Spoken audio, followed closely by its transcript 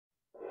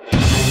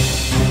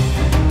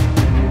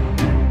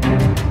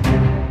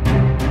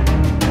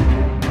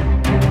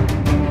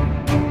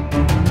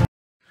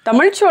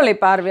தமிழ்ச்சோலை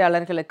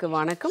பார்வையாளர்களுக்கு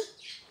வணக்கம்.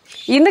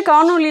 இந்த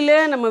காணொளியில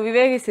நம்ம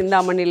விவேக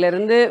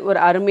சிந்தாமணியிலிருந்து ஒரு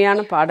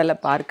அருமையான பாடலை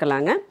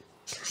பார்க்கலாங்க.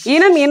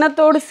 இனம்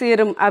இனத்தோடு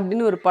சேரும்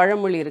அப்படின்னு ஒரு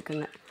பழமொழி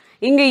இருக்குங்க.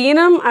 இங்கே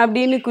இனம்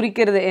அப்படின்னு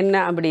குறிக்கிறது என்ன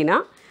அப்படின்னா,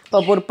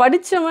 இப்போ ஒரு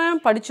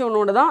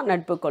படித்தவனோட தான்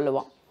நட்பு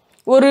கொள்ளுவான்,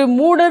 ஒரு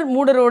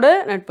மூடரோட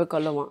நட்பு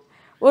கொள்ளுவான்,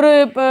 ஒரு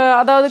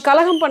அதாவது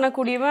கலகம்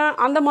பண்ணக்கூடியவன்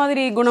அந்த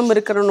மாதிரி குணம்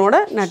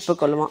இருக்கிறவனோட நட்பு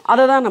கொள்ளுவான்.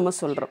 அதை தான் நம்ம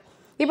சொல்கிறோம்.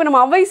 இப்போ நம்ம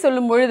அவ்வை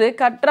சொல்லும் பொழுது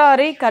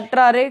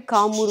கற்றாரை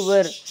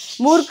காமூர்வர்,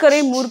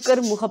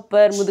 மூர்க்கர்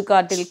முகப்பர்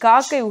முதுகாட்டில்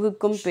காக்கை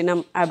உகுக்கும்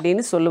பிணம்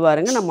அப்படின்னு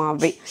சொல்லுவாருங்க நம்ம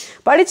அவ்வை.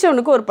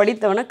 படித்தவனுக்கு ஒரு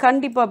படித்தவனை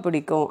கண்டிப்பாக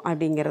பிடிக்கும்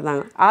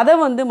அப்படிங்கிறதாங்க. அதை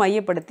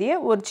மையப்படுத்திய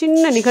ஒரு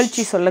சின்ன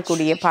நிகழ்ச்சி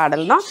சொல்லக்கூடிய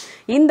பாடல் தான்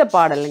இந்த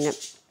பாடலுங்க.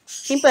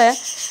 இப்போ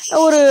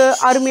ஒரு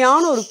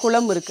அருமையான ஒரு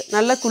குளம் இருக்குது,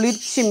 நல்ல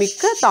குளிர்ச்சி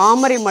மிக்க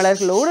தாமரை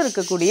மலர்களோடு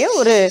இருக்கக்கூடிய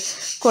ஒரு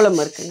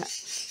குளம் இருக்குங்க.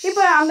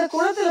 இப்போ அந்த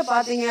குளத்தில்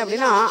பார்த்தீங்க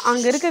அப்படின்னா,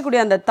 அங்கே இருக்கக்கூடிய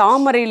அந்த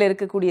தாமரையில்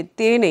இருக்கக்கூடிய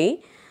தேனை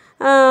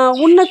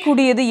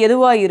உண்ணக்கூடியது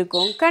எதுவாக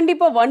இருக்கும்?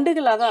 கண்டிப்பாக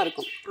வண்டுகளாக தான்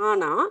இருக்கும்.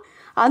 ஆனால்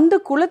அந்த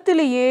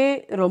குளத்திலேயே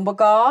ரொம்ப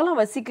காலம்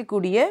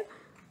வசிக்கக்கூடிய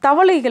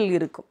தவளைகள்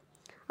இருக்கும்.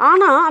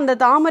 ஆனால் அந்த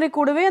தாமரை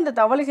கூடவே அந்த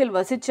தவளைகள்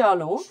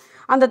வசித்தாலும்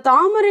அந்த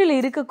தாமரையில்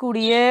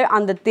இருக்கக்கூடிய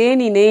அந்த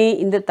தேனினை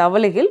இந்த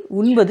தவளைகள்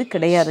உண்பது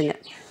கிடையாதுங்க.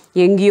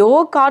 எங்கேயோ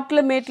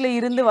காட்டில் மேட்டில்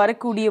இருந்து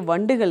வரக்கூடிய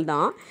வண்டுகள்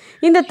தான்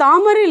இந்த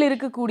தாமரையில்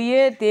இருக்கக்கூடிய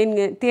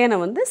தேனை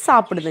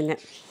சாப்பிடுதுங்க.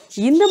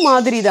 இந்த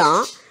மாதிரி தான்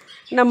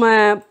நம்ம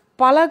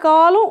பல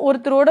காலம்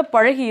ஒருத்தரோட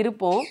பழகி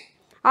இருப்போம்.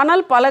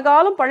 ஆனால் பல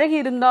காலம் பழகி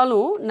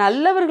இருந்தாலும்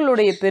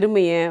நல்லவர்களுடைய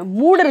பெருமையை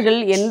மூடர்கள்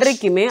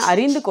என்றைக்குமே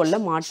அறிந்து கொள்ள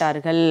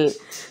மாட்டார்கள்.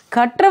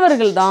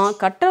 கற்றவர்கள் தான்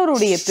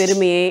கற்றவருடைய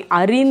பெருமையை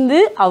அறிந்து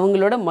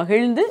அவங்களோட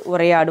மகிழ்ந்து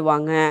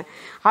உரையாடுவாங்க.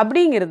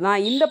 அப்படிங்கிறது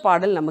தான் இந்த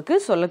பாடல்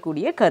நமக்கு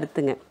சொல்லக்கூடிய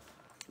கருத்துங்க.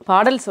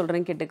 பாடல்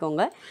சொல்கிறேன்,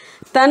 கேட்டுக்கோங்க.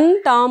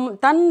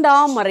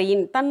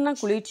 தண்டாமரையின், தன்னா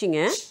குளிர்ச்சிங்க,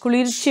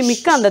 குளிர்ச்சி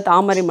மிக்க அந்த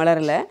தாமரை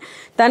மலரில்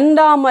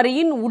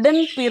தண்டாமரையின்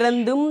உடன்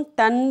பிறந்தும்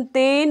தன்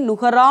தேன்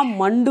நுகரா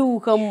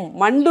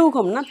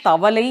மண்டூகம்னா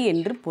தவளை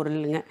என்று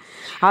பொருளுங்க.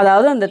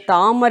 அதாவது அந்த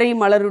தாமரை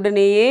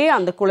மலருடனேயே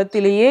அந்த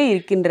குளத்திலேயே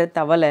இருக்கின்ற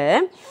தவளை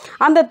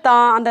அந்த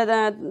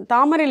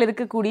தாமரையில்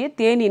இருக்கக்கூடிய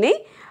தேனினை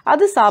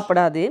அது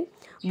சாப்பிடாது.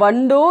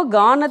 வண்டோ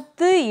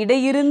கானத்து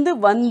இடையிருந்து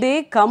வந்தே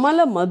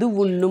கமல மது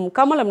உண்ணும்.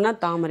 கமலம்னா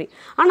தாமரை.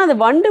 ஆனால் அந்த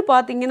வண்டு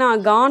பார்த்திங்கன்னா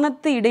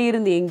கானத்து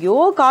இடையிருந்து, எங்கேயோ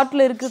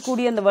காட்டில்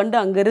இருக்கக்கூடிய அந்த வண்டு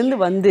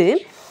அங்கேருந்து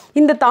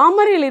இந்த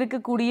தாமரையில்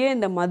இருக்கக்கூடிய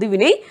இந்த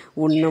மதுவினை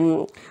உண்ணும்.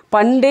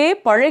 பண்டே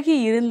பழகி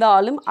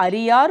இருந்தாலும்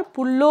அறியார்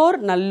புல்லோர்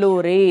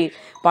நல்லோரே.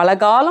 பல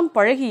காலம்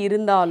பழகி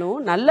இருந்தாலும்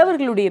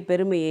நல்லவர்களுடைய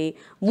பெருமையை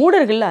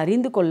மூடர்கள்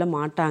அறிந்து கொள்ள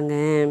மாட்டாங்க.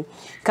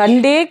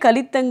 கண்டே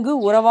கலித்தங்கு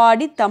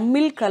உறவாடி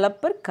தம்மில்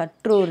கலப்பர்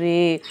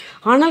கற்றோரே.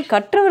 ஆனால்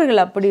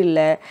கற்றவர்கள் அப்படி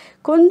இல்லை.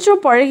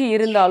 கொஞ்சம் பழகி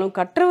இருந்தாலும்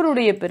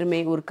கற்றவருடைய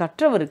பெருமை ஒரு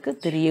கற்றவருக்கு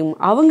தெரியும்.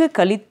 அவங்க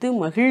கலித்து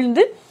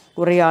மகிழ்ந்து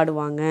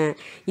உரையாடுவாங்க.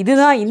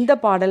 இதுதான் இந்த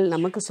பாடல்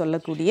நமக்கு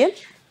சொல்லக்கூடிய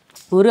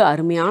ஒரு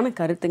அருமையான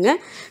கருத்துங்க.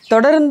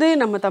 தொடர்ந்து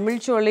நம்ம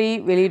தமிழ்ச்சோலை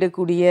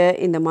வெளியிடக்கூடிய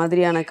இந்த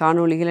மாதிரியான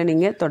காணொளிகளை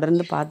நீங்கள்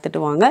தொடர்ந்து பார்த்துட்டு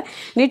வாங்க.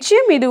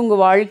 நிச்சயம் இது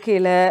உங்கள்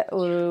வாழ்க்கையில்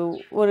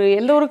ஒரு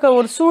எந்த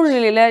ஒரு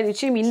சூழ்நிலையில்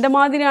நிச்சயம் இந்த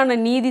மாதிரியான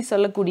நீதி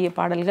சொல்லக்கூடிய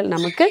பாடல்கள்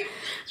நமக்கு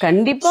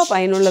கண்டிப்பாக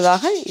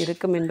பயனுள்ளதாக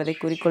இருக்கும் என்பதை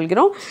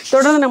கூறிக்கொள்கிறோம்.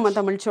 தொடர்ந்து நம்ம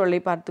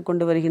தமிழ்ச்சோலை பார்த்து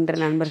கொண்டு வருகின்ற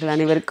நண்பர்கள்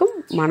அனைவருக்கும்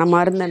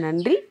மனமார்ந்த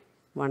நன்றி,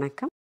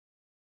 வணக்கம்.